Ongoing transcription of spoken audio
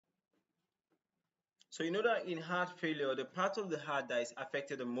So you know that in heart failure, the part of the heart that is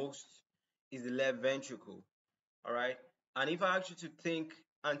affected the most is the left ventricle. All right. And if I ask you to think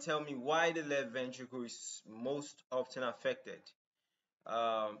and tell me why the left ventricle is most often affected,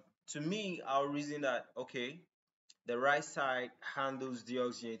 um, to me, I'll reason that okay, the right side handles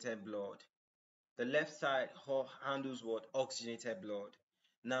deoxygenated blood, the left side handles what? Oxygenated blood.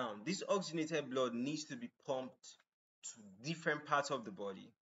 Now, this oxygenated blood needs to be pumped to different parts of the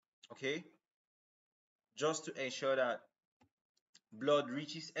body, okay, just to ensure that blood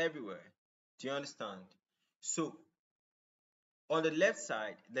reaches everywhere. Do you understand? So, on the left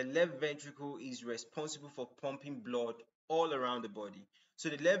side, the left ventricle is responsible for pumping blood all around the body. So,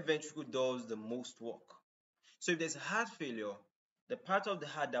 the left ventricle does the most work. So, if there's heart failure, the part of the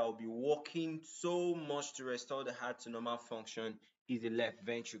heart that will be working so much to restore the heart to normal function is the left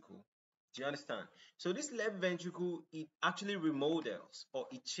ventricle. Do you understand? So this left ventricle, it actually remodels or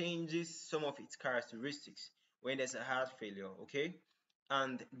it changes some of its characteristics when there's a heart failure, okay?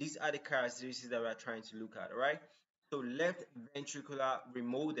 And these are the characteristics that we're trying to look at, all right? So left ventricular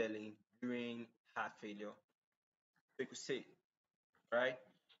remodeling during heart failure. So you could say, right?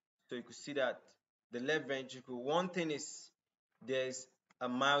 So you could see that the left ventricle, one thing is there's a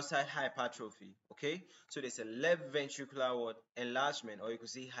myocyte hypertrophy, okay? So there's a left ventricular what? Enlargement, or you could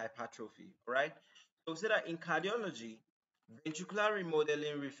say hypertrophy, all right? So say that in cardiology, ventricular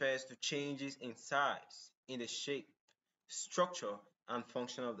remodeling refers to changes in size, in the shape, structure, and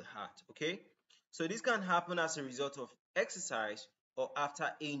function of the heart, okay? So this can happen as a result of exercise or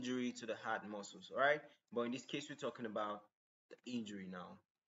after injury to the heart muscles, all right? But in this case, we're talking about the injury now.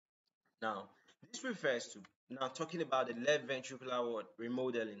 Now, this refers to, now talking about the left ventricular what?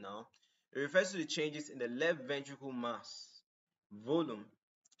 Remodeling now. It refers to the changes in the left ventricle mass, volume,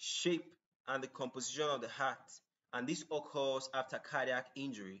 shape, and the composition of the heart. And this occurs after cardiac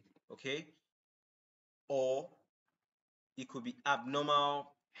injury, okay? Or it could be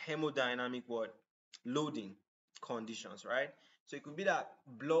abnormal hemodynamic what? Loading conditions, right? So it could be that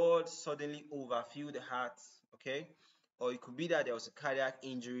blood suddenly overfill the heart, okay? Or it could be that there was a cardiac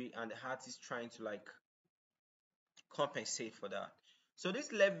injury and the heart is trying to like compensate for that. So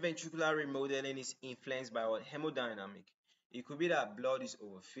this left ventricular remodeling is influenced by what? Hemodynamic. It could be that blood is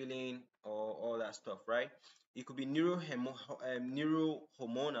overfilling or all that stuff, right? It could be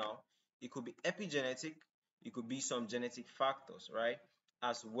neurohormonal. It could be epigenetic. It could be some genetic factors, right?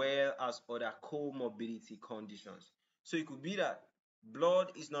 As well as other comorbidity conditions. So it could be that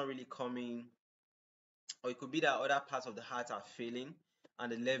blood is not really coming, or it could be that other parts of the heart are failing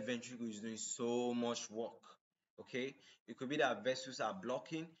and the left ventricle is doing so much work. Okay, it could be that vessels are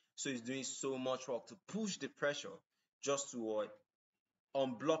blocking, so it's doing so much work to push the pressure just to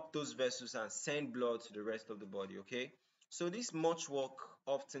unblock those vessels and send blood to the rest of the body. Okay, so this much work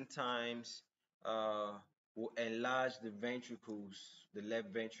oftentimes uh, will enlarge the ventricles, the left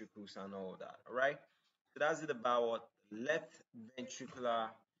ventricles, and all that. All right, so that's it about what left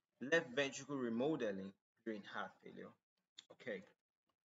ventricle remodeling during heart failure. Okay.